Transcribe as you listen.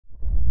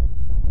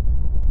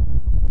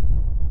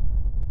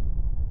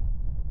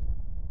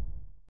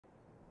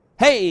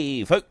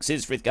Hey folks,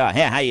 it's Frithgar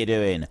here, how you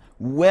doing?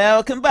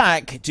 Welcome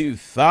back to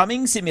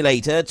Farming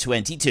Simulator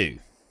 22.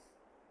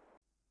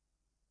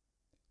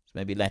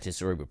 Maybe lettuce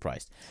are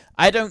overpriced.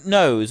 I don't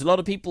know, as a lot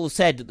of people have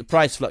said that the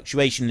price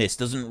fluctuation list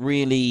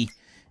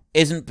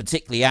isn't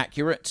particularly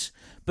accurate.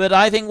 But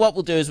I think what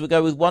we'll do is we'll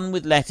go with one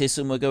with lettuce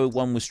and we'll go with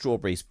one with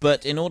strawberries.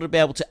 But in order to be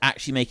able to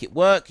actually make it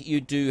work,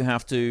 you do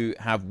have to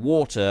have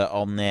water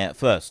on there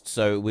first.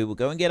 So we will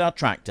go and get our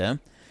tractor.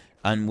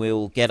 And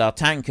we'll get our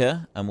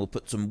tanker, and we'll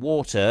put some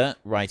water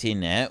right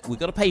in there. We've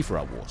got to pay for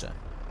our water.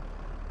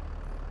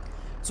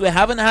 So we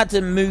haven't had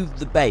to move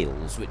the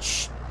bales,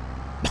 which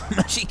I'm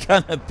actually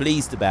kind of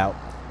pleased about.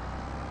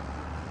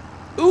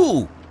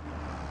 Ooh!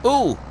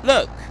 Ooh,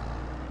 look!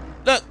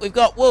 Look, we've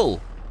got wool.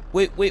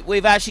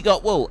 We've actually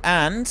got wool.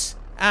 And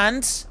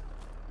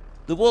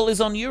the wool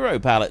is on Euro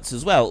pallets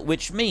as well,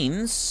 which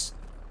means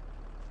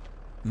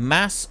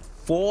mass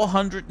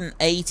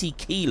 480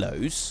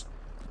 kilos.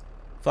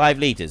 5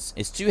 litres.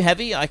 It's too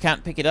heavy. I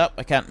can't pick it up.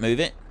 I can't move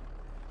it.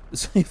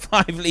 There's only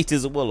 5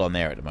 litres of wool on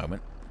there at the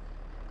moment.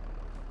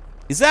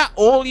 Is that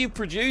all you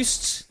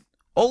produced?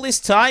 All this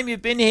time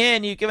you've been here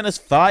and you've given us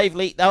 5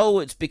 litres? Oh,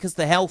 it's because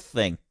the health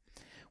thing.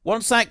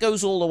 Once that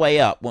goes all the way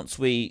up, once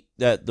we...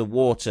 the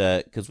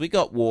water... Because we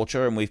got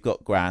water and we've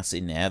got grass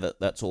in there.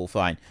 That's all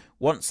fine.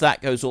 Once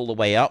that goes all the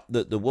way up,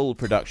 the wool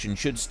production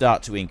should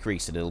start to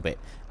increase a little bit.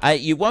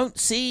 You won't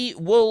see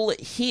wool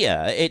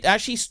here. It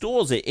actually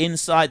stores it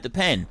inside the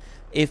pen.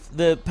 If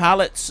the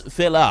pallets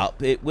fill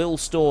up, it will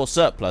store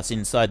surplus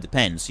inside the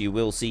pen, so you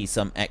will see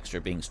some extra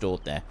being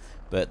stored there.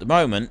 But at the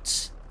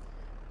moment,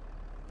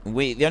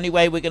 the only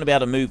way we're going to be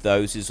able to move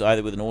those is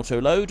either with an auto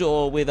load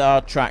or with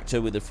our tractor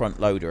with the front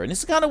loader. And this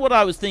is kind of what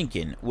I was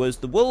thinking, was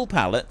the wool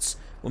pallets,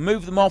 we'll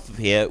move them off of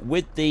here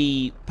with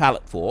the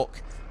pallet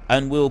fork,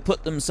 and we'll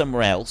put them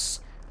somewhere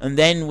else, and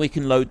then we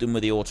can load them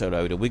with the auto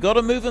loader. We got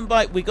to move them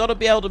we got to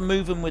be able to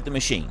move them with the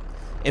machine.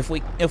 If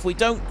we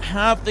don't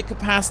have the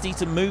capacity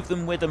to move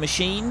them with a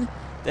machine,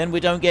 then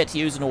we don't get to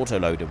use an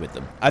autoloader with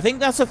them. I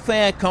think that's a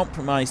fair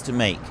compromise to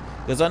make,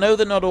 because I know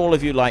that not all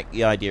of you like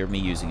the idea of me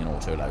using an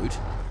autoload,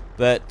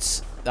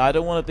 but I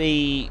don't want to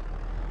be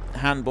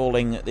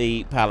handballing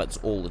the pallets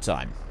all the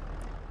time.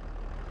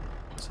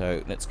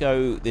 So let's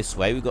go this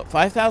way. We've got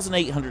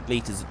 5,800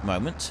 litres at the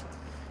moment.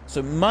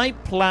 So my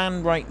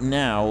plan right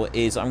now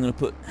is I'm going to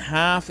put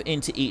half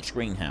into each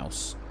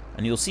greenhouse.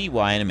 And you'll see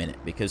why in a minute,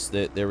 because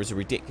there is a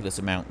ridiculous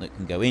amount that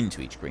can go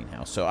into each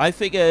greenhouse. So I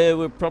figure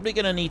we're probably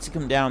going to need to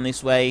come down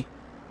this way.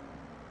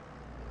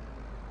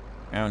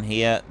 Down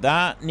here.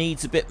 That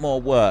needs a bit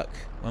more work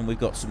when we've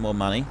got some more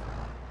money.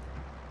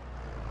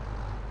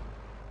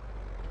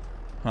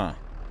 Huh.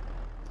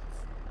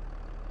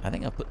 I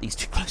think I'll put these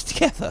too close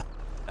together.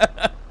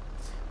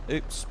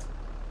 Oops.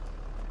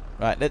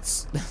 Right,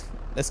 let's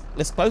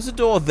close the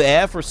door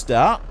there for a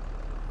start.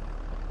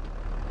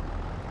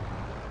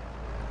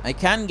 I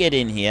can get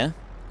in here.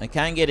 I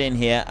can get in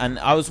here. And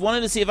I was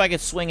wanting to see if I could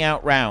swing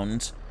out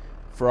round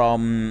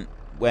from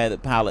where the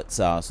pallets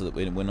are so that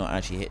we're not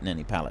actually hitting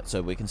any pallets.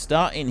 So we can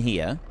start in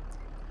here.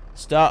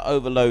 Start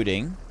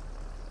overloading.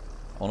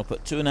 I want to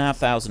put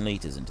 2,500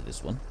 litres into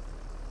this one.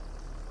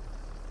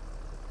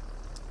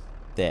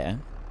 There.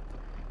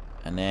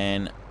 And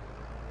then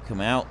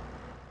come out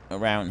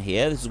around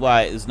here. This is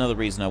why, there's another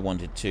reason I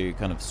wanted to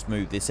kind of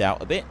smooth this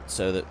out a bit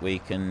so that we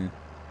can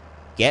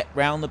get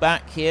round the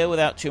back here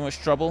without too much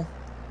trouble.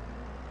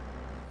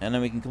 And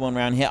then we can come on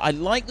around here. I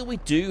like that we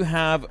do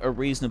have a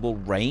reasonable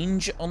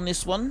range on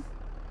this one.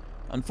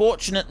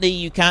 Unfortunately,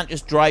 you can't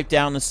just drive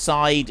down the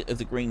side of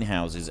the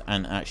greenhouses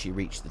and actually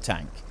reach the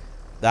tank.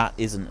 That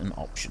isn't an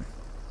option.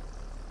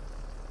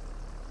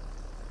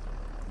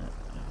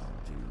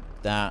 I'll do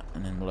that,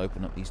 and then we'll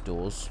open up these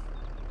doors.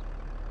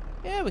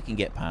 Yeah, we can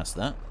get past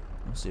that.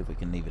 We'll see if we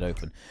can leave it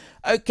open.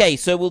 Okay,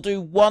 so we'll do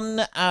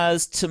one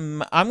as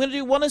I'm going to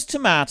do one as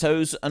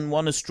tomatoes and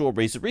one as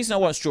strawberries. The reason I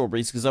want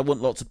strawberries is because I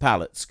want lots of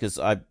pallets, because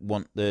I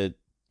want the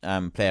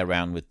play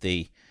around with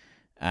the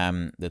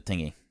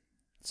thingy.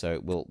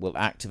 So we'll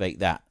activate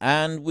that.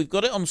 And we've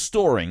got it on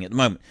storing at the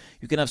moment.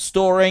 You can have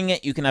storing,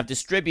 you can have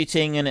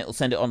distributing, and it'll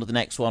send it on to the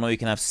next one, or you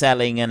can have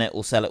selling, and it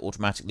will sell it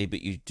automatically,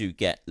 but you do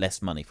get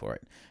less money for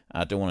it.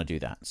 I don't want to do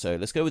that. So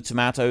let's go with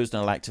tomatoes,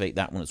 and I'll activate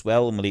that one as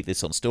well, and we'll leave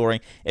this on storing.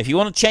 If you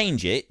want to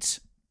change it,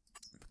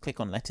 click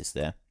on lettuce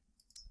there.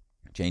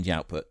 Change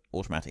output,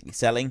 automatically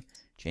selling.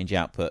 Change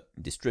output,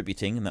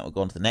 distributing, and that will go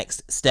on to the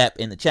next step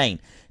in the chain.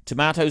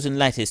 Tomatoes and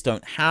lettuce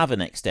don't have a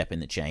next step in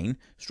the chain.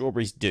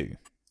 Strawberries do.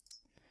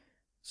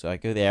 So I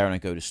go there and I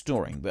go to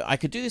storing. But I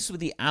could do this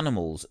with the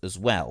animals as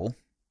well.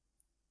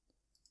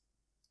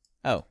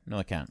 Oh, no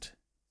I can't.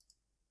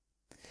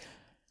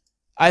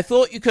 I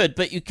thought you could,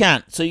 but you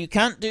can't. So you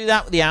can't do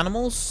that with the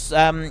animals.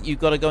 You've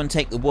got to go and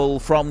take the wool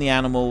from the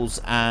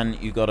animals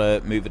and you've got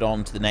to move it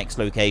on to the next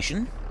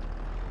location.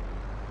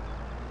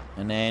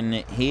 And then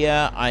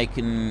here I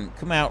can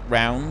come out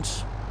round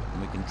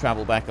and we can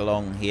travel back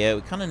along here.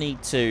 We kind of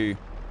need to...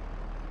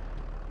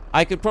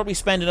 I could probably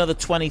spend another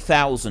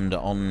 20,000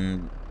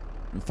 on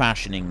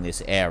fashioning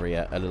this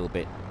area a little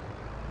bit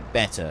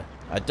better.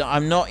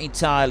 I'm not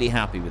entirely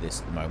happy with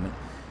this at the moment.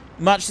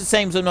 Much the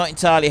same as I'm not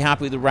entirely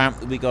happy with the ramp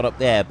that we got up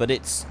there, but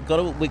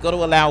we've got to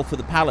allow for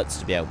the pallets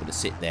to be able to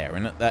sit there,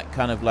 and that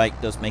kind of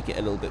like does make it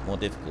a little bit more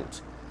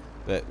difficult.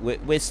 But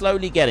we're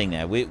slowly getting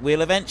there.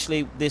 We'll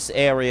eventually, this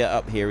area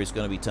up here is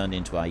going to be turned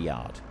into our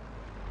yard.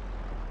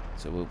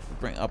 So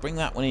I'll bring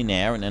that one in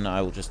there, and then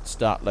I will just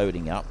start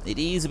loading up. It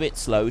is a bit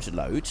slow to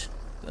load.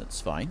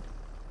 That's fine.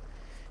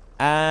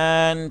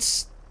 And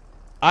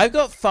I've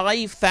got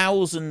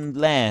 5,000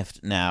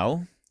 left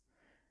now.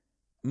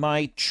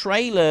 My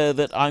trailer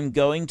that I'm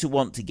going to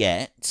want to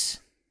get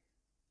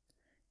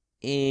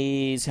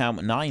is how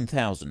much?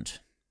 9,000.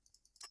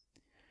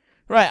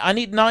 Right, I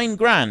need 9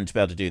 grand to be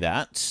able to do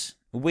that.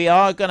 We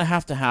are going to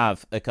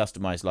have a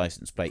customized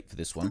license plate for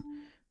this one.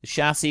 The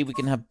chassis, we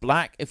can have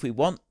black if we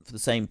want for the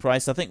same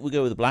price. I think we'll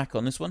go with the black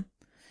on this one.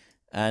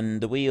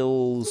 And the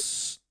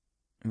wheels,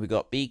 we've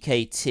got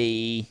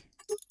BKT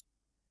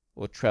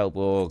or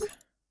Trelleborg.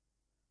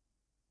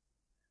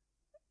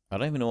 I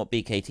don't even know what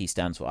BKT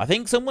stands for. I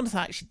think someone has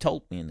actually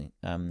told me in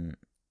the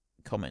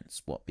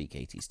comments what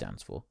BKT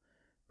stands for,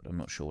 but I'm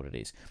not sure what it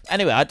is.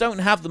 Anyway, I don't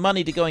have the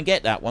money to go and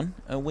get that one.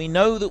 And we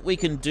know that we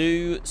can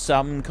do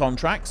some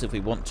contracts if we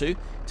want to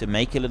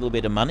make a little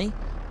bit of money.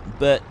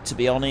 But to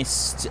be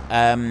honest,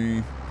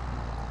 some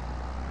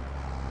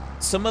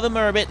of them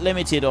are a bit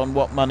limited on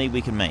what money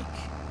we can make.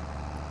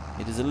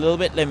 It is a little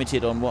bit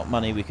limited on what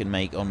money we can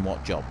make on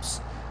what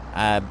jobs.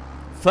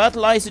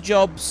 Fertilizer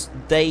jobs,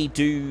 they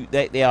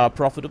are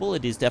profitable.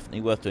 It is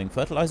definitely worth doing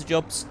fertilizer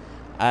jobs.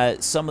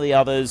 Some of the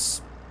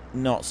others,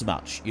 not so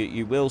much.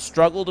 You will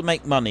struggle to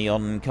make money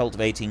on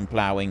cultivating,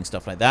 ploughing,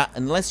 stuff like that,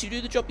 unless you do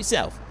the job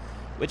yourself,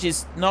 which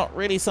is not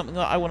really something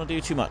that I want to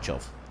do too much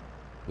of.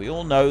 We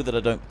all know that I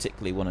don't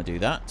particularly want to do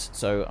that,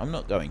 so I'm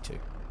not going to.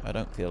 I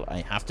don't feel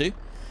I have to.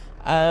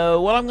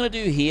 What I'm going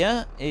to do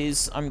here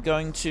is I'm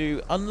going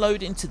to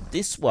unload into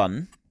this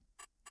one.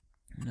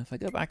 And if I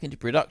go back into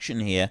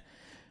production here,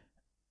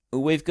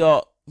 we've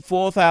got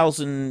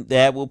 4,000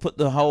 there. We'll put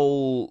the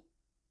whole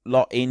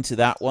lot into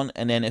that one.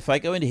 And then if I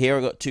go into here,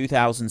 I've got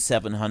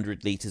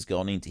 2,700 litres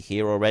gone into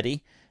here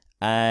already.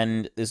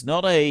 And there's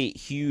not a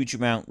huge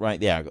amount right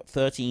there. I've got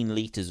 13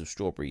 litres of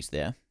strawberries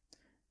there.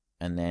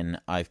 And then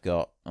I've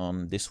got,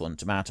 on this one,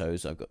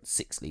 tomatoes, I've got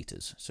 6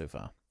 litres so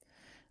far.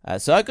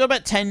 So I've got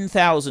about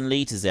 10,000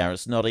 litres there.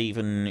 It's not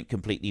even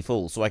completely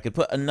full. So I could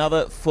put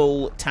another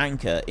full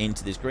tanker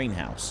into this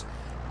greenhouse.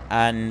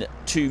 And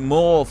 2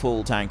 more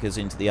full tankers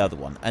into the other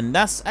one. And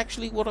that's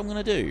actually what I'm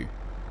going to do.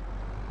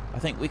 I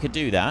think we could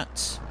do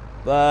that.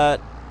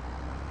 But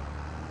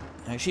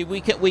actually,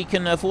 we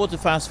can afford to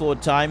fast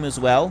forward time as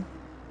well.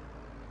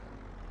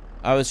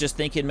 I was just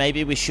thinking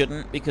maybe we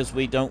shouldn't, because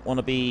we don't want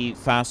to be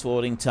fast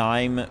forwarding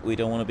time. We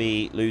don't want to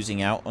be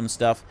losing out on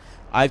stuff.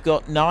 I've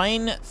got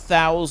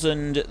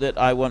 9,000 that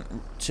I want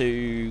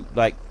to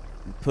like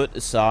put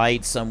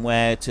aside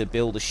somewhere to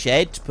build a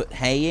shed, to put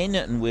hay in,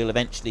 and we'll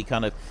eventually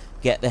kind of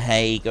get the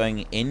hay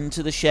going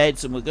into the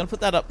sheds, and we're going to put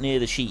that up near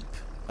the sheep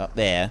up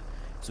there.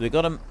 So we've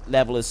got a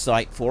level of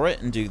site for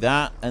it and do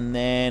that. And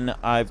then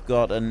I've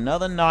got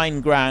another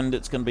 9 grand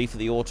that's going to be for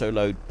the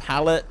autoload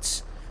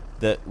pallet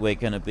that we're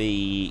going to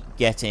be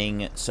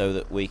getting so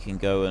that we can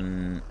go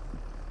and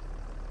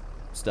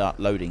start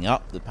loading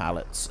up the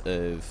pallets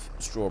of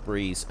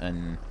strawberries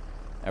and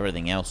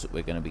everything else that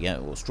we're going to be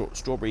getting, or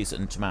strawberries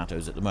and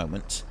tomatoes at the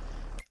moment.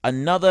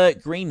 Another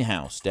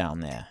greenhouse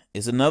down there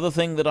is another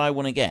thing that I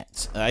want to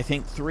get. I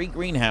think 3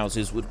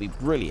 greenhouses would be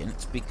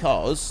brilliant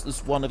because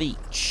there's one of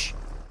each.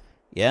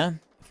 Yeah?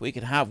 If we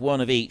could have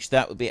one of each,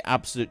 that would be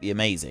absolutely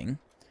amazing.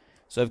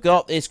 So I've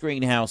got this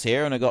greenhouse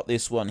here, and I've got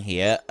this one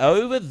here.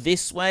 Over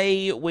this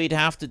way, we'd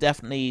have to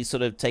definitely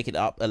sort of take it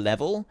up a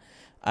level.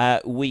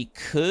 We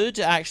could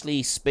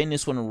actually spin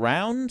this one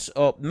around,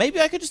 or maybe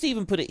I could just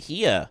even put it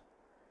here.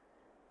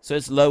 So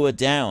it's lower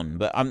down,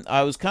 but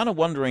I was kind of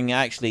wondering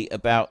actually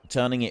about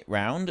turning it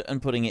round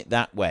and putting it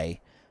that way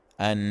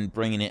and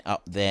bringing it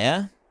up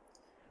there.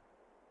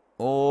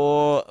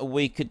 Or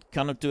we could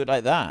kind of do it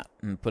like that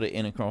and put it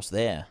in across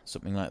there,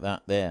 something like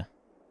that there.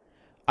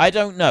 I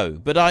don't know,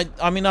 but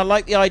I mean, I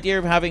like the idea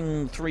of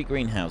having 3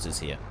 greenhouses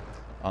here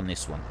on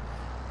this one.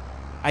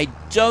 I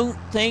don't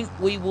think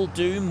we will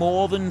do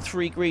more than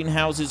 3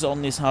 greenhouses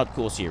on this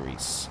hardcore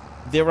series.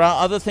 There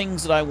are other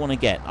things that I want to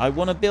get. I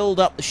want to build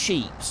up the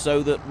sheep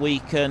so that we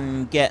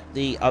can get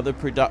the other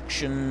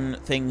production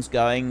things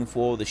going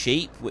for the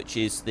sheep, which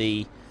is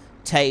the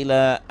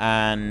tailor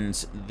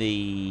and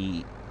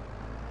the...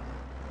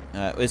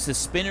 it's the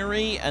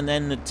spinnery and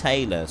then the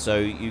tailor. So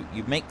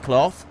you make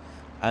cloth,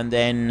 and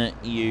then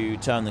you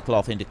turn the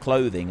cloth into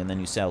clothing, and then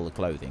you sell the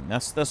clothing.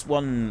 That's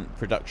one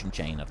production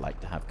chain I'd like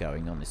to have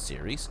going on this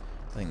series.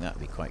 I think that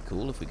would be quite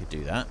cool if we could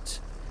do that.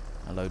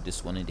 I'll load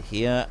this one into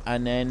here,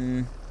 and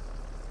then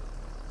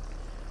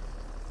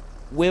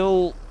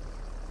we'll...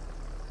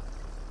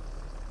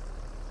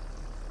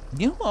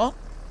 You know what?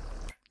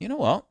 You know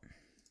what?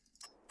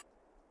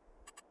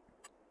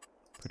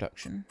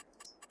 Production.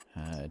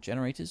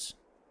 Generators.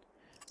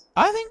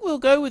 I think we'll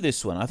go with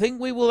this one. I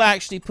think we will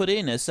actually put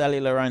in a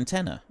cellular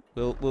antenna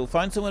We'll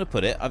find somewhere to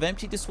put it. I've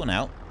emptied this one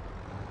out.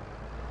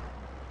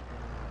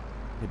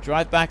 We'll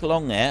drive back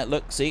along there.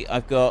 Look, see,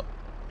 I've got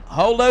a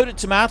whole load of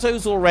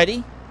tomatoes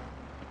already.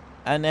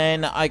 And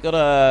then I got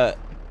a...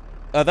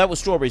 Oh, that was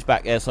strawberries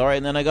back there, sorry.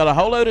 And then I got a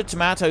whole load of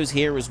tomatoes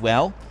here as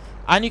well.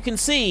 And you can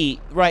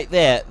see right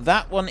there,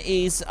 that one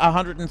is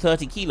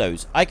 130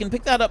 kilos. I can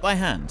pick that up by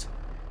hand.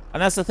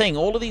 And that's the thing.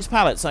 All of these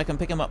pallets, I can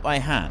pick them up by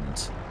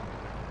hand.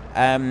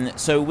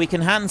 So we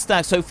can hand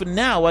stack. So for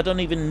now, I don't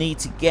even need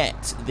to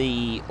get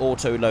the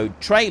auto-load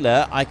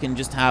trailer. I can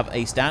just have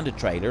a standard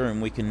trailer,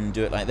 and we can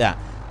do it like that.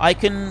 I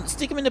can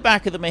stick them in the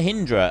back of the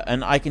Mahindra,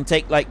 and I can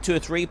take like 2 or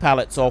 3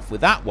 pallets off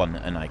with that one,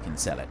 and I can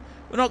sell it.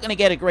 We're not going to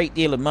get a great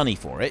deal of money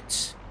for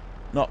it.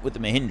 Not with the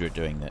Mahindra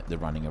doing the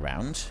running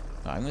around.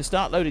 Right, I'm going to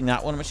start loading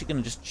that one. I'm actually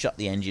going to just shut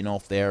the engine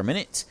off there a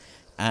minute.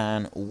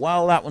 And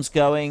while that one's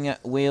going,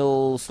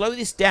 we'll slow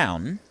this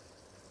down.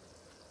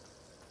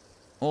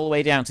 All the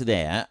way down to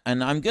there.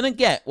 And I'm going to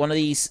get one of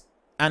these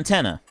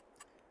antenna.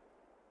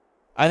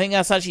 I think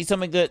that's actually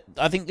something that...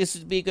 I think this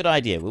would be a good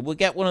idea. We'll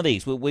get one of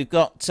these. We've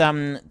got...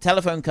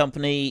 telephone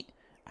company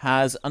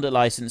has, under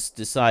license,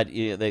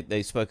 decided...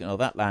 They've spoken... Oh,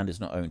 that land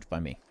is not owned by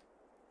me.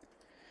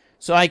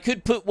 So I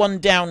could put one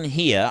down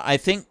here. I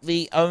think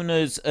the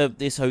owners of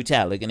this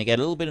hotel are going to get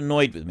a little bit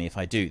annoyed with me if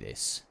I do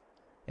this.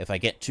 If I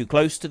get too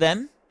close to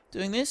them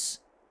doing this.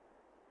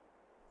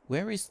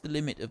 Where is the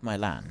limit of my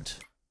land?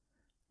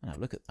 Now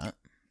look at that.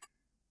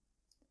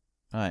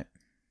 Right.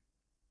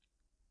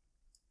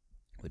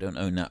 We don't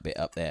own that bit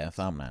up there,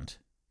 farmland.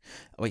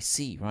 Oh, I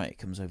see. Right, it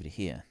comes over to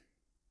here.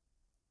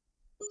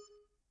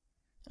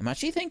 I'm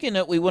actually thinking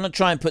that we want to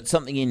try and put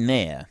something in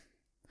there.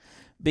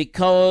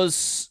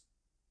 Because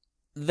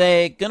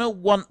they're going to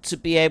want to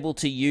be able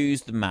to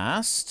use the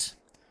mast.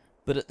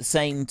 But at the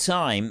same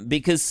time,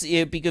 because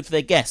it'd be good for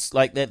their guests.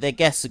 Like, their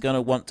guests are going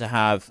to want to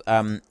have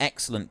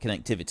excellent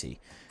connectivity.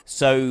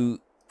 So,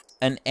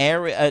 an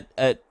area...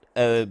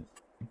 a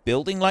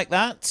building like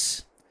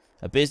that,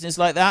 a business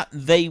like that,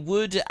 they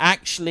would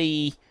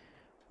actually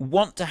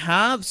want to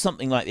have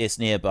something like this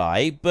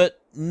nearby, but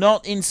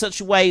not in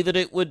such a way that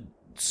it would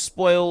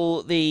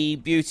spoil the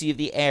beauty of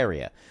the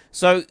area.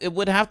 So it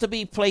would have to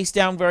be placed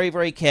down very,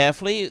 very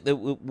carefully.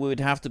 We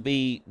would have to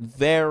be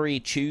very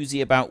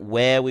choosy about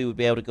where we would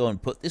be able to go and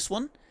put this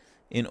one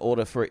in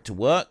order for it to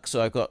work.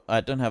 So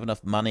I don't have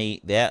enough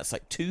money there. It's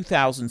like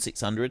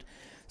 2,600.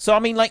 So, I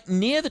mean, like,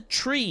 near the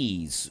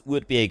trees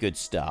would be a good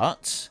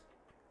start.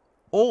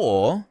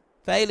 Or,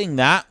 failing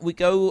that, we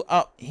go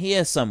up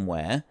here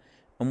somewhere,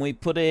 and we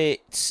put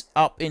it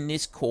up in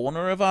this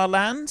corner of our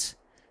land,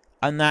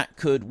 and that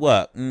could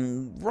work.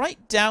 And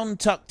right down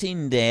tucked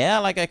in there,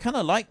 like, I kind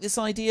of like this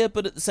idea,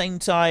 but at the same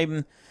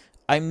time,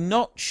 I'm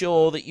not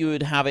sure that you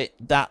would have it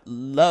that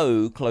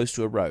low close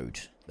to a road.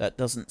 That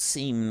doesn't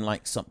seem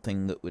like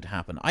something that would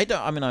happen. I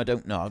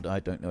don't know. I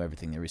don't know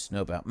everything there is to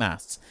know about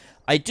masts.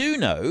 I do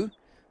know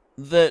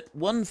that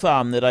one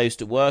farm that I used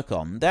to work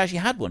on, they actually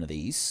had one of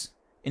these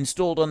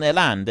installed on their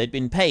land. They'd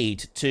been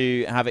paid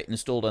to have it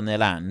installed on their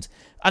land,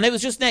 and it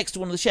was just next to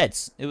one of the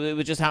sheds. It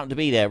would just happen to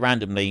be there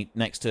randomly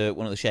next to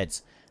one of the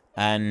sheds,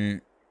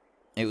 and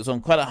it was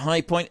on quite a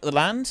high point of the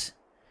land.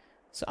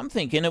 So I'm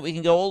thinking that we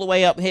can go all the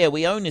way up here.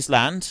 We own this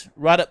land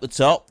right up the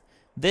top.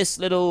 This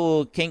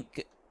little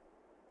kink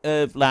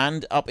of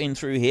land up in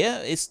through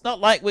here. It's not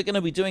like we're going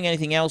to be doing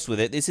anything else with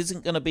it. This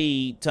isn't going to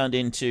be turned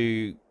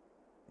into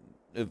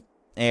an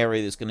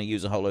area that's going to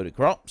use a whole load of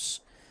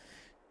crops.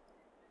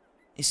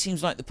 It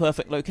seems like the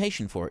perfect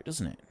location for it,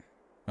 doesn't it?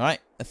 All right,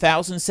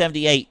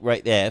 1,078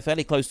 right there,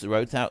 fairly close to the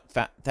road.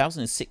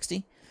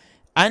 1,060,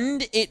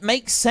 and it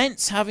makes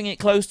sense having it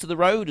close to the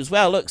road as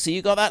well. Look, so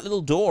you got that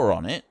little door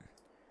on it.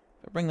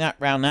 I'll bring that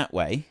round that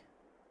way.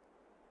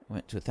 I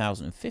went to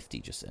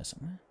 1,050 just there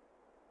somewhere.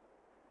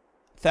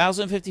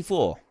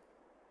 1,054.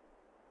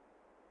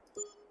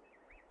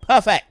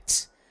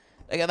 Perfect.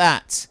 Look at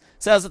that.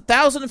 So as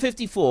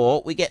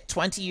 1,054, we get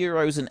 20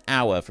 euros an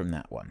hour from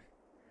that one.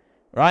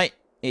 Right?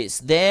 It's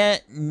there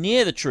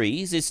near the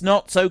trees. It's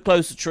not so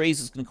close to trees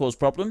it's going to cause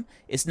problem.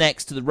 It's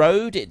next to the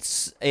road.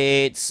 It's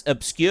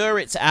obscure.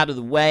 It's out of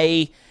the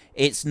way.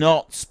 It's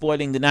not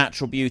spoiling the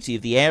natural beauty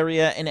of the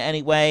area in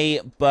any way.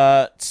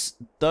 But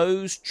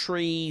those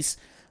trees...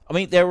 I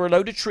mean, there were a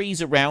load of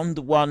trees around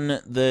the one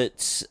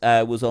that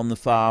was on the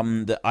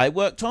farm that I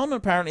worked on.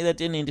 Apparently, that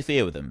didn't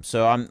interfere with them.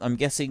 So I'm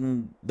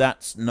guessing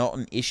that's not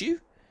an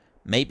issue.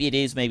 Maybe it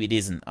is, maybe it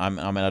isn't. I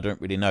mean, I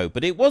don't really know.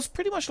 But it was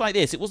pretty much like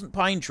this. It wasn't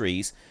pine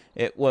trees.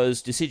 It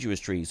was deciduous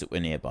trees that were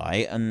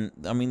nearby. And,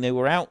 I mean, they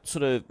were out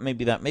sort of...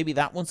 Maybe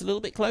that one's a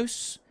little bit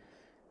close.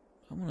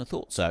 I wouldn't have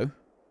thought so.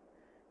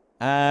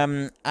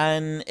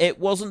 And it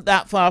wasn't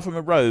that far from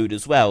a road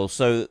as well.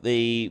 So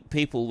the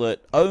people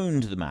that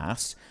owned the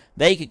mast...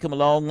 They could come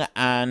along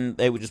and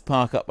they would just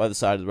park up by the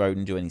side of the road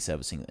and do any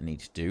servicing that they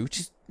needed to do,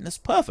 that's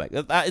perfect.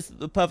 That is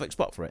the perfect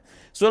spot for it.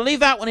 So I'll leave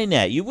that one in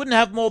there. You wouldn't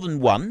have more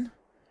than one.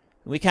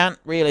 We can't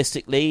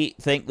realistically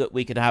think that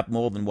we could have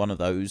more than one of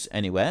those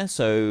anywhere,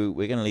 so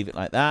we're going to leave it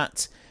like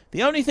that.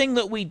 The only thing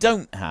that we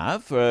don't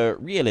have for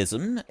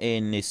realism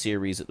in this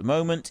series at the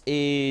moment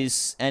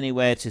is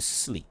anywhere to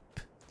sleep.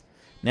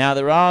 Now,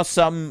 there are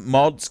some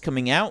mods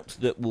coming out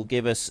that will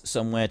give us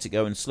somewhere to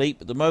go and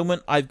sleep. At the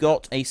moment, I've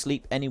got a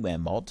Sleep Anywhere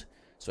mod,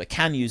 so I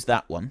can use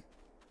that one.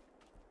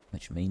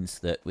 Which means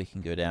that we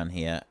can go down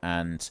here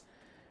and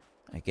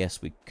I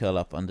guess we curl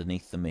up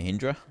underneath the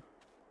Mahindra.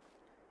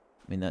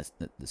 I mean,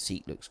 the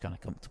seat looks kind of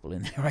comfortable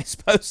in there, I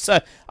suppose. So,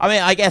 I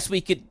mean, I guess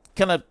we could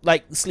kind of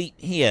like sleep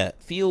here.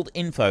 Field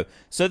info.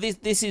 So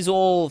this is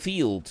all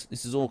field.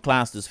 This is all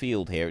classed as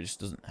field here. It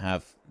just doesn't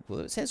have... Well,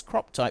 it says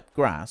crop type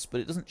grass,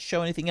 but it doesn't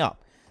show anything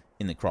up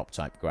in the crop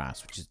type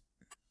grass, which is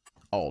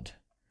odd.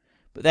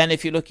 But then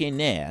if you look in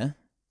there,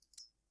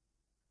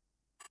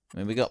 I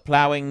mean, we got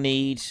ploughing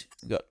need,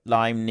 we got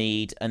lime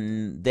need,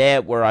 and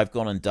there where I've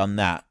gone and done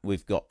that,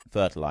 we've got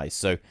fertilized.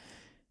 So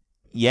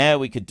yeah,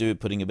 we could do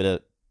putting a bit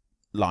of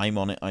lime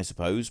on it, I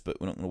suppose, but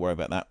we're not going to worry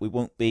about that. We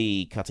won't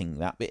be cutting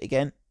that bit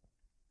again.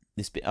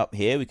 This bit up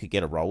here, we could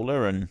get a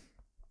roller and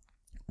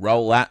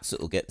roll that so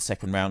it'll get the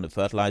second round of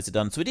fertilizer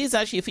done. So it is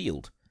actually a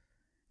field.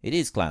 It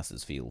is classed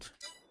as field.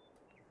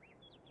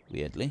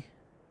 Weirdly.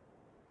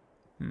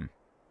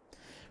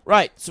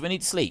 Right, so we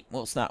need to sleep.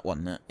 What's that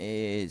one? That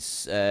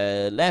is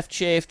left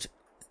shift,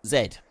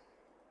 Z.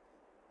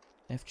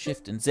 Left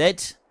shift and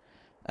Z.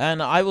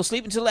 And I will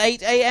sleep until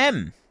 8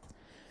 AM.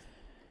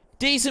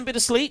 Decent bit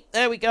of sleep.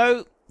 There we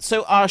go.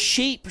 So our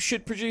sheep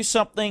should produce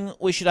something.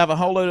 We should have a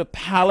whole load of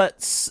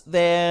pallets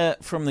there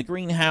from the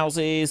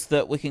greenhouses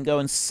that we can go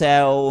and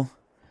sell.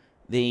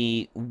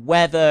 The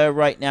weather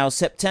right now,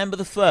 September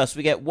the 1st,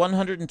 we get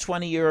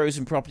 120 euros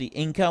in property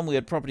income. We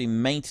had property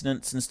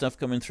maintenance and stuff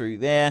coming through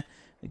there.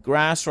 The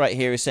grass right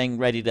here is saying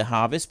ready to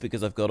harvest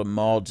because I've got a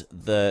mod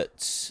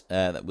that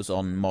that was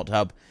on Mod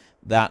Hub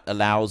that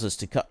allows us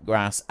to cut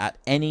grass at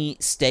any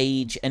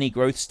stage, any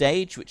growth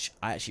stage, which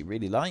I actually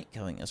really like.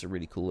 I think that's a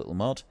really cool little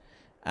mod.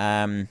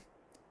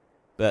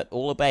 But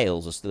all the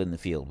bales are still in the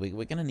field. We're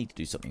going to need to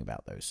do something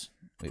about those.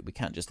 We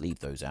can't just leave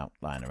those out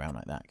lying around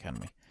like that, can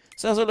we?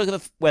 So let's look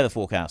at the weather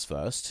forecast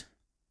first.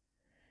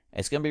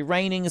 It's going to be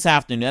raining this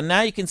afternoon. And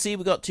now you can see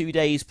we've got 2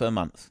 days per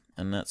month.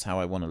 And that's how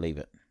I want to leave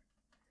it.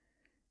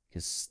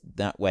 Because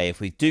that way, if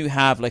we do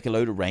have like a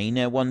load of rain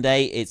there one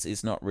day,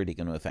 it's not really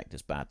going to affect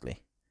us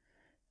badly.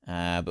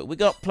 But we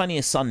got plenty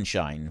of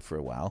sunshine for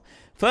a while.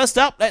 First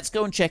up, let's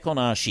go and check on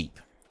our sheep.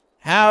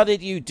 How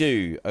did you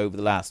do over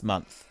the last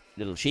month,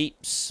 little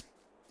sheeps?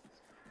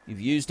 You've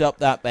used up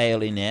that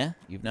bale in there.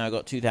 You've now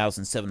got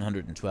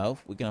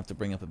 2,712. We're going to have to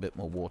bring up a bit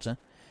more water.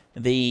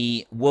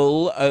 The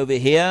wool over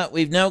here.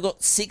 We've now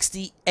got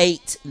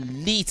 68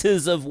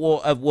 litres of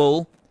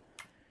wool.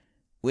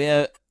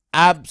 We're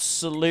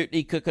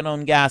absolutely cooking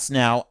on gas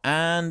now.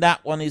 And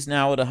that one is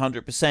now at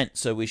 100%.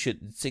 So we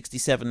should...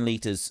 67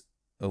 litres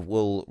of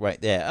wool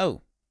right there.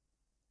 Oh.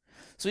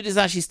 So it is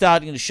actually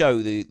starting to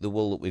show the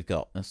wool that we've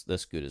got.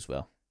 That's good as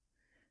well.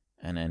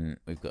 And then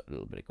we've got a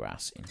little bit of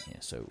grass in here.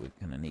 So we're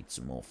going to need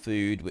some more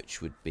food,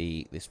 which would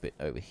be this bit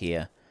over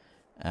here.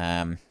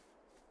 I'm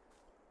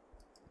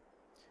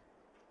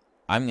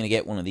going to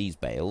get one of these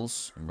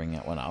bales and bring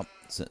that one up.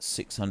 So that's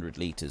 600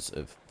 litres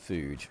of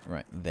food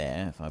right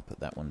there, if I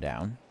put that one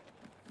down.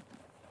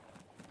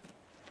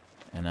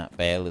 And that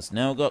bale has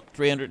now got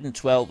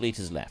 312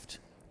 litres left.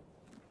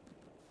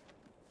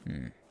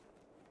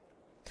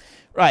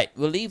 Right,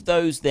 we'll leave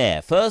those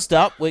there. First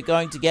up, we're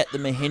going to get the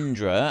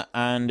Mahindra,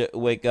 and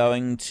we're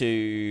going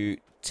to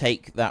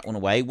take that one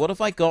away. What have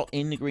I got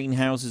in the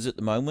greenhouses at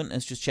the moment?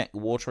 Let's just check the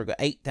water. I've got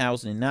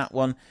 8,000 in that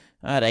one.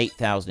 I had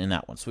 8,000 in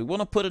that one. So we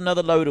want to put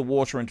another load of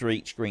water into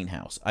each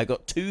greenhouse. I've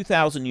got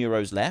 2,000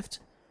 euros left.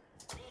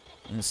 I'm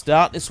going to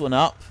start this one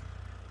up.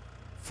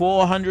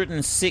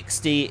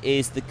 460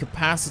 is the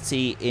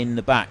capacity in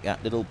the back,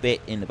 that little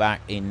bit in the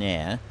back in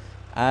there.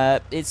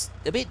 It's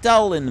a bit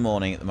dull in the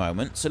morning at the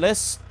moment, so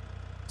let's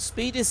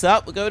speed this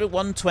up. We'll go to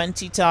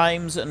 120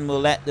 times and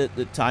we'll let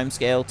the time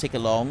scale tick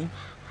along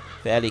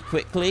fairly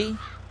quickly,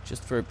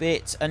 just for a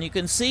bit. And you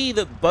can see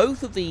that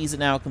both of these are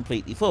now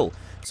completely full.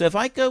 So if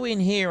I go in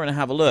here and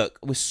have a look,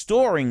 we're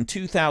storing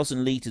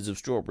 2,000 litres of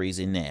strawberries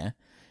in there.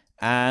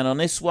 And on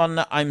this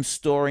one, I'm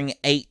storing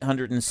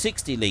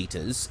 860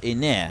 litres in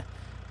there.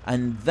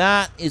 And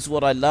that is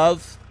what I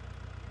love.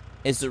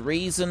 Is the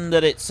reason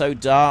that it's so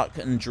dark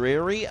and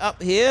dreary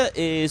up here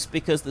is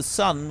because the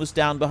sun was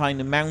down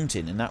behind a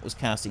mountain and that was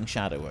casting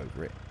shadow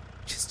over it.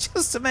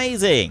 Just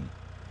amazing.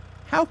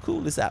 How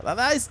cool is that?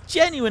 That is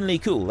genuinely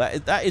cool.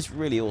 That is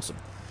really awesome.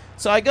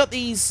 So I got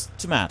these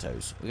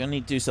tomatoes. We're going to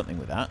need to do something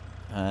with that.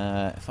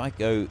 If I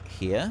go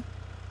here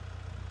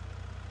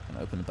and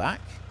open the back.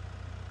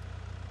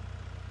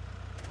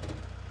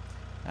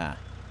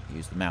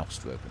 Use the mouse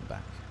to open the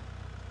back.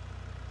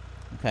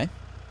 Okay.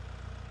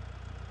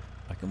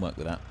 I can work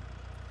with that.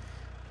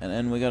 And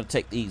then we're going to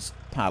take these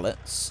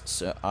pallets.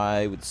 So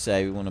I would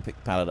say we want to pick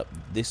the pallet up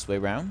this way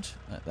round,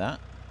 like that.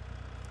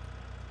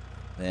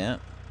 There.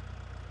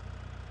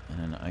 And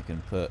then I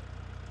can put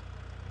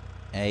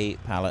a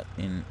pallet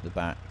in the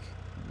back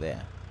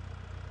there.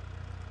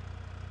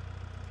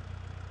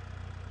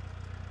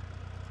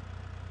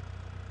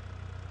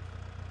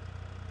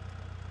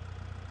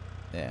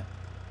 There.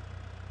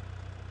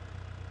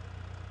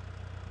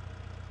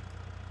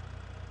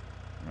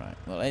 Right,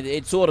 well,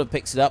 it sort of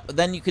picks it up, but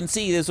then you can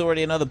see there's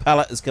already another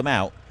pallet has come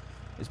out.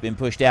 It's been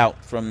pushed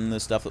out from the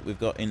stuff that we've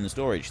got in the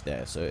storage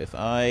there. So if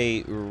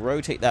I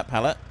rotate that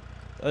pallet,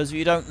 those of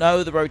you who don't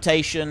know, the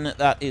rotation,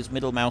 that is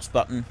middle mouse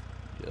button.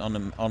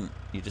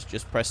 You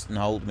just press and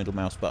hold the middle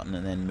mouse button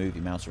and then move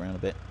your mouse around a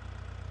bit.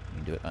 You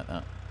can do it like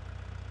that.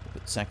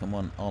 Put the second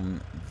one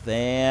on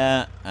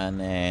there, and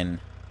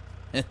then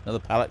another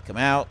pallet come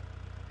out.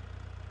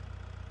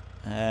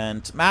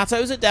 And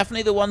tomatoes are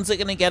definitely the ones that are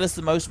going to get us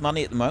the most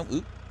money at the moment.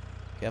 Oop,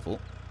 careful.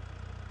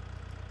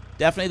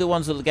 Definitely the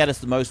ones that will get us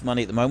the most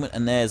money at the moment.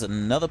 And there's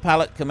another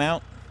pallet come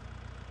out.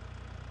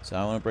 So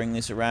I want to bring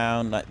this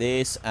around like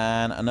this.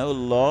 And I know a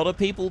lot of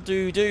people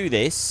do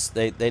this.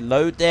 They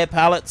load their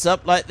pallets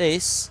up like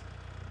this.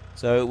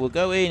 So we'll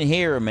go in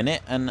here a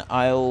minute and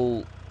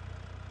I'll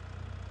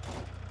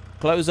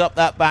close up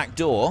that back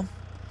door.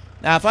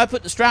 Now if I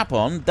put the strap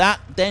on, that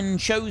then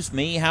shows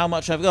me how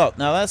much I've got.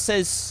 Now that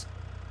says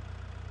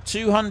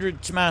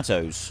 200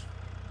 tomatoes.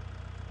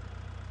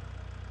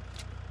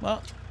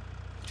 Well,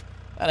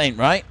 that ain't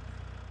right.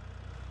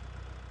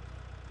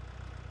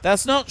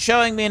 That's not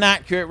showing me an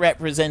accurate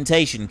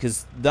representation,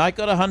 because I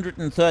got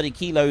 130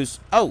 kilos.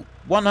 Oh,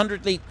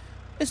 100 litres.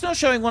 It's not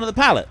showing one of the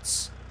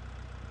pallets.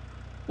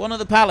 One of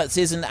the pallets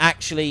isn't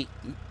actually...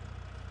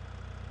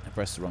 I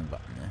pressed the wrong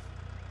button there.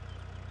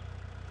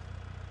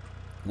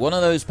 One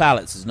of those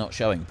pallets is not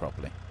showing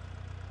properly.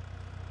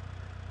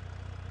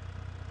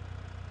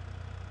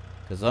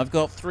 Because I've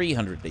got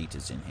 300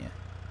 litres in here.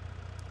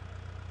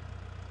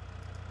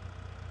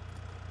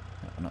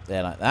 That one up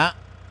there like that.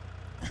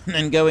 And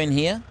then go in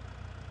here.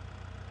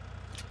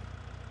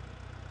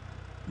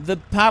 The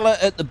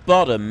pallet at the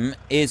bottom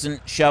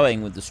isn't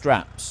showing with the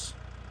straps.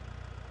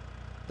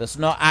 That's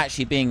not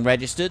actually being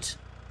registered.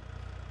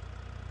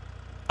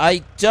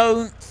 I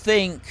don't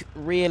think,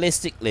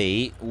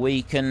 realistically,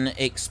 we can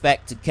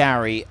expect to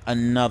carry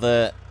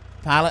another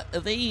pallet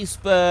of these,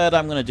 but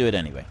I'm going to do it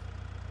anyway.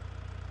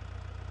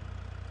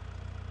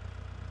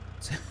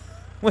 So,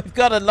 we've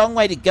got a long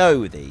way to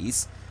go with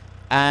these,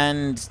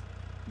 and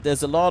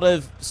there's a lot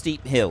of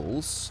steep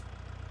hills.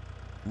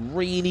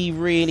 Really,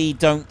 really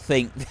don't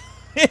think...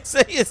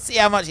 So you see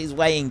how much he's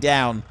weighing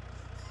down.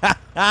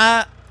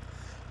 Oh,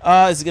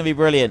 this is going to be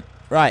brilliant.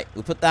 Right,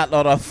 we'll put that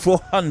lot on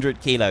 400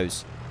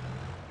 kilos.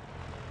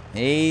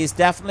 He's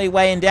definitely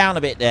weighing down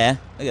a bit there.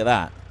 Look at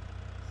that.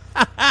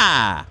 Ha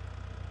ha!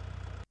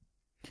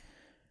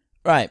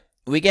 Right,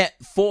 we get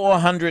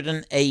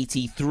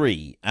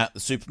 483 at the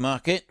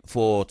supermarket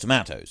for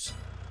tomatoes.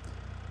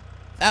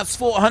 That's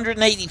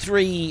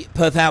 483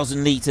 per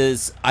 1,000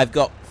 litres. I've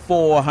got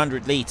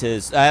 400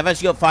 litres. I've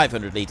actually got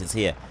 500 litres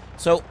here.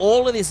 So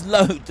all of this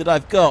load that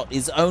I've got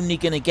is only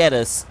going to get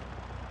us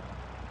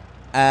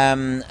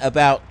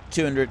about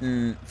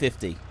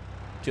 240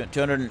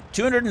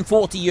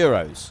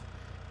 euros.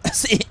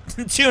 That's it.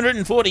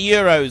 240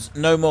 euros,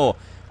 no more.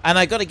 And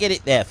I got to get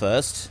it there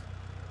first.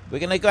 We're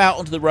going to go out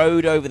onto the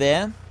road over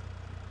there.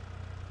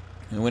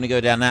 And we're going to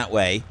go down that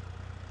way.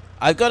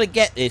 I've got to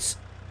get this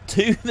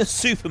to the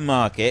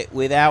supermarket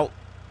without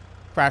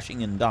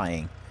crashing and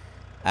dying.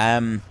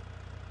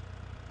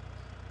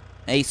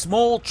 A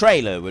small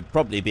trailer would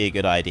probably be a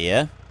good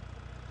idea.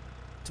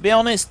 To be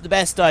honest, the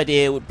best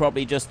idea would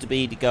probably just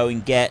be to go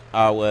and get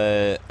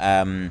our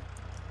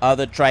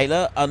other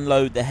trailer,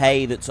 unload the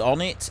hay that's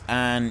on it,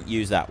 and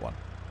use that one.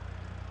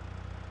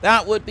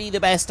 That would be the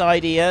best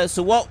idea.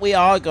 So what we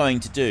are going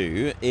to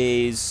do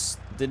is,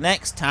 the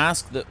next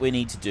task that we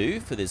need to do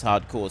for this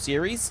hardcore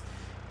series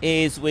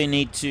is we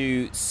need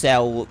to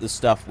sell the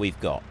stuff we've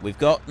got. We've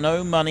got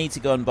no money to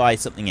go and buy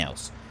something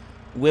else.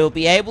 We'll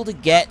be able to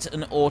get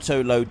an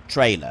auto-load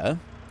trailer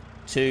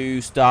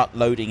to start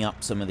loading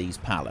up some of these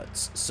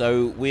pallets.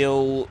 So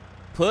we'll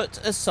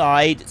put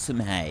aside some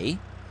hay,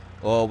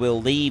 or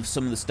we'll leave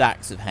some of the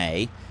stacks of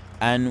hay,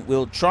 and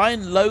we'll try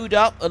and load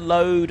up a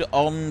load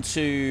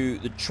onto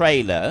the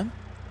trailer.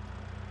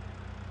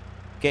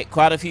 Get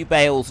quite a few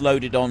bales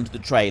loaded onto the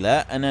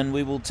trailer, and then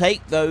we will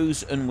take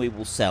those and we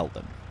will sell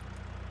them.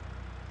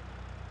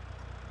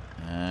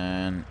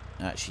 And...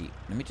 actually,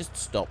 let me just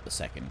stop a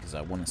second because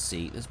I want to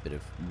see. There's a bit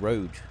of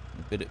road,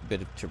 a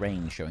bit of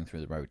terrain showing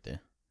through the road there.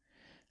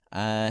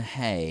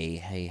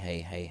 Hey!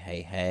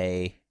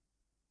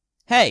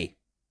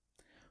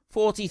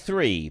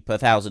 43 per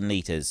 1,000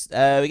 litres.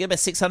 We get about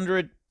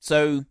 600,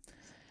 so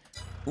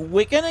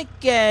we're gonna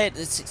get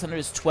 600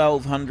 is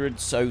 1,200.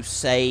 So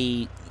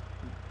say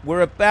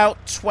we're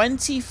about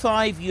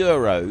 25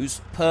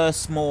 euros per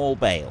small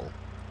bale.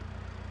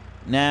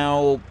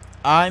 Now,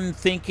 I'm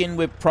thinking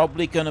we're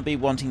probably going to be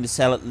wanting to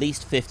sell at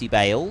least 50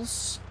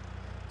 bales.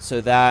 So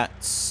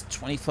that's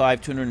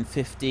 25,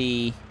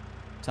 250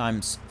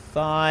 times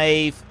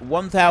 5,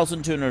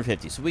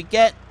 1,250. So we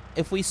get,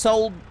 if we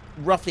sold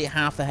roughly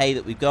half the hay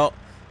that we've got,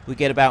 we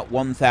get about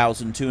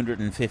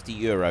 1,250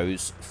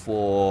 euros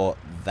for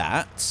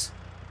that.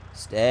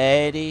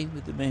 Steady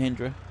with the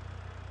Mahindra.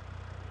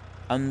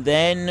 And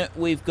then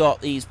we've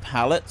got these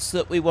pallets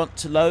that we want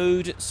to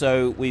load.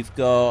 So we've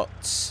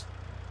got...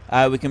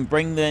 we can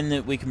bring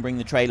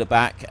the trailer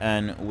back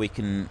and we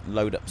can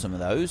load up some of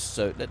those.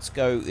 So let's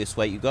go this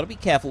way. You've got to be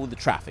careful with the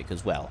traffic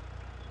as well,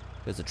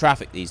 because the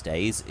traffic these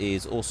days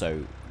is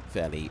also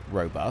fairly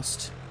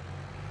robust.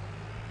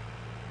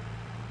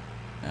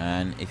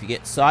 And if you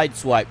get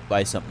sideswiped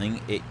by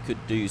something, it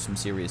could do some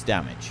serious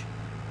damage.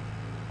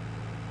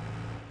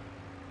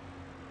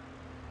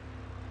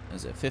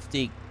 There's a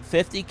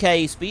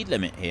 50k speed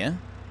limit here.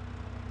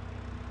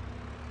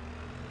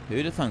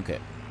 Who'd have thunk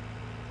it?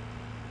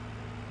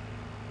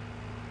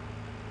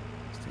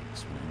 Let's take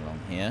this one along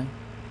here.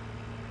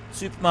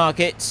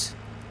 Supermarket.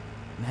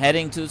 I'm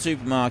heading to the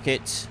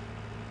supermarket.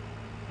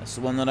 That's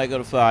the one that I got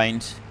to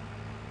find.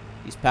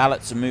 These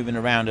pallets are moving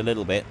around a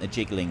little bit. They're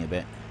jiggling a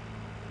bit.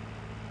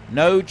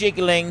 No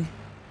jiggling.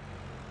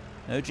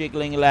 No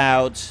jiggling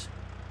allowed.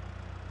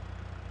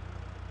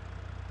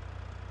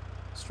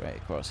 Straight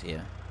across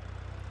here.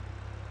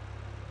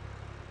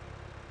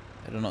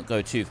 Better not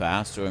go too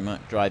fast or I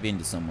might drive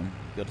into someone.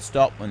 You've got to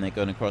stop when they're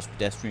going across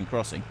pedestrian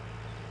crossing.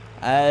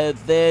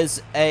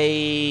 There's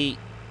a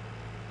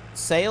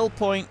sale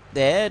point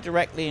there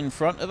directly in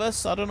front of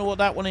us. I don't know what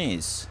that one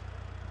is.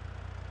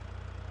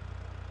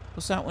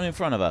 What's that one in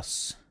front of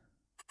us?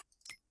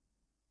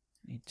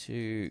 Need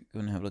to go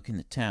and have a look in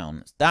the town.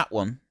 It's that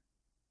one.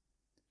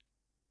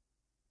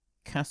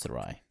 Kasserai.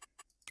 I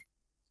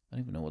don't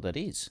even know what that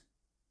is.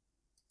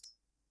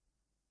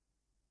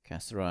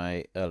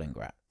 Kasserai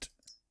Erlengrat.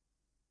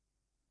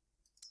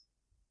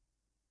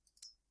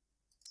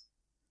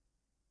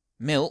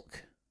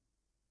 Milk.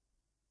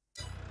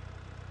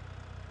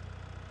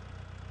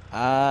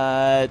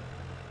 I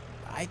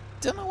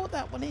don't know what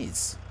that one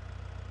is.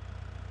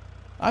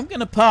 I'm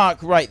going to park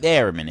right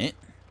there a minute,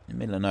 in the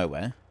middle of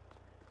nowhere.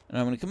 And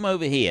I'm going to come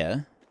over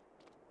here.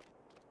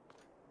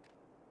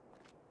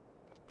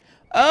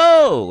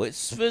 Oh,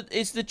 it's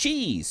the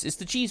cheese. It's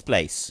the cheese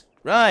place.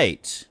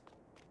 Right.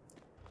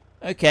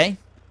 Okay.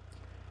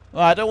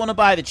 Well, I don't want to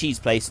buy the cheese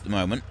place at the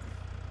moment.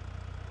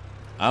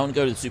 I want to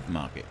go to the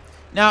supermarket.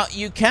 Now,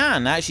 you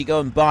can actually go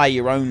and buy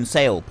your own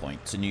sale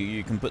points, and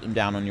you can put them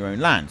down on your own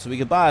land. So we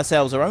could buy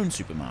ourselves our own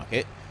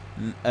supermarket,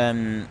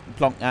 and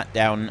plonk that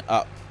down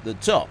up the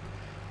top.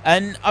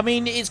 And, I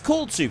mean, it's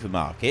called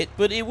supermarket,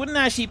 but it wouldn't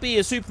actually be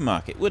a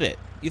supermarket, would it?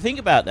 You think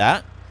about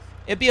that,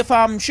 it'd be a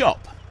farm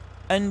shop.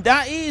 And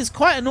that is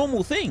quite a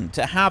normal thing,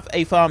 to have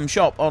a farm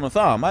shop on a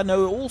farm. I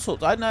know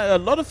a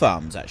lot of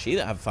farms, actually,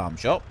 that have a farm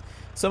shop.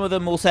 Some of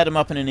them will set them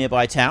up in a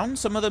nearby town.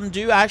 Some of them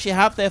do actually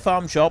have their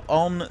farm shop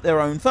on their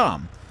own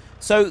farm.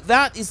 So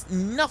that is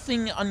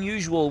nothing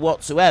unusual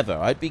whatsoever.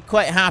 I'd be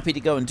quite happy to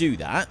go and do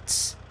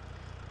that.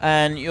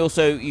 And you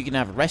can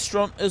have a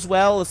restaurant as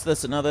well.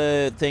 That's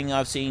another thing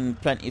I've seen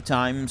plenty of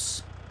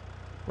times.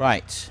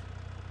 Right.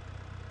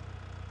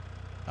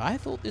 I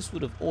thought this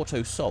would have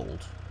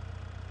auto-sold.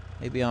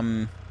 Maybe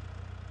I'm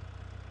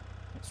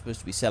not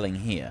supposed to be selling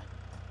here.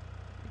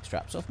 Take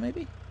straps off,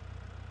 maybe?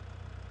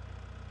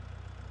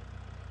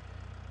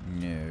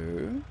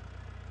 No.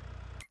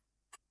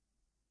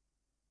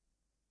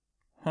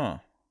 Huh.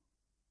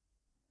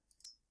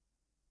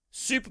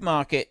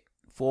 Supermarket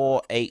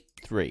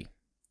 483.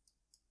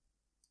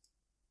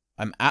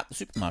 I'm at the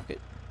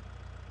supermarket.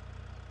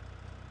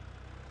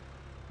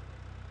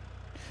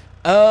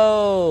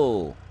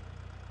 Oh.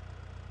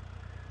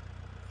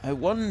 I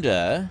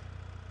wonder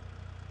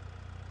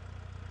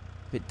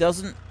if it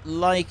doesn't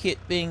like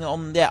it being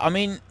on there. I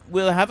mean,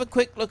 we'll have a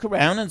quick look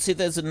around and see if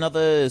there's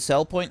another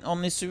sell point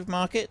on this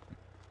supermarket.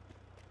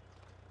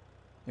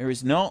 There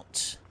is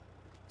not.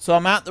 So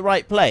I'm at the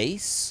right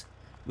place.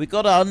 We've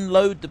got to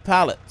unload the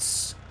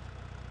pallets.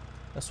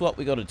 That's what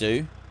we got to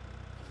do.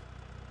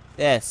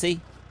 There, see?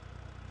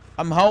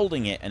 I'm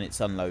holding it and it's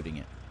unloading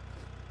it.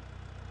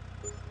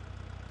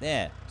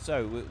 There.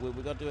 So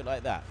we've got to do it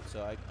like that.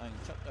 So I can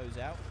chuck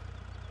those out.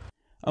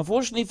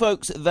 Unfortunately,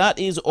 folks, that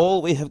is all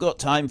we have got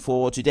time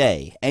for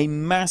today. A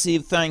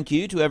massive thank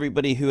you to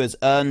everybody who has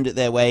earned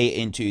their way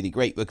into the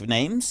Great Book of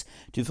Names.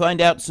 To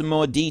find out some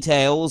more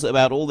details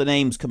about all the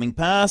names coming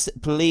past,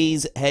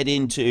 please head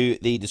into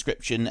the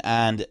description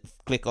and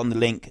click on the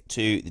link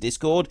to the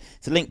Discord.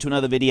 It's a link to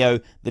another video.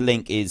 The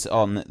link is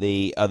on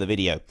the other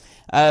video.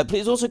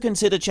 Please also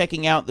consider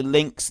checking out the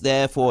links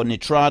there for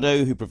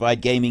Nitrado, who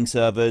provide gaming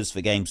servers for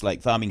games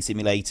like Farming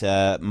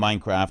Simulator,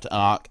 Minecraft,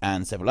 Ark,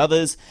 and several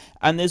others.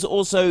 And there's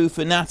also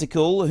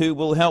Fanatical, who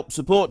will help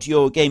support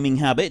your gaming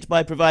habit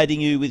by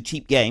providing you with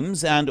cheap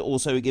games and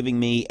also giving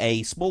me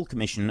a small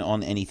commission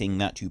on anything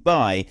that you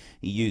buy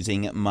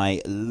using my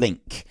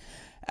link.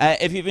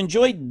 If you've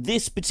enjoyed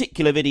this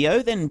particular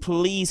video, then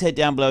please head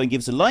down below and give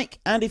us a like.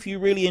 And if you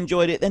really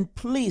enjoyed it, then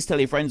please tell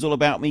your friends all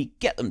about me.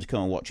 Get them to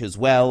come and watch as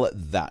well.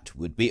 That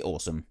would be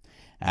awesome.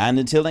 And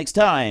until next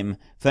time,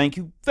 thank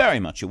you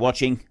very much for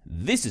watching.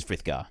 This is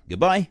Frithgar.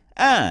 Goodbye,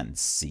 and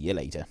see you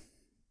later.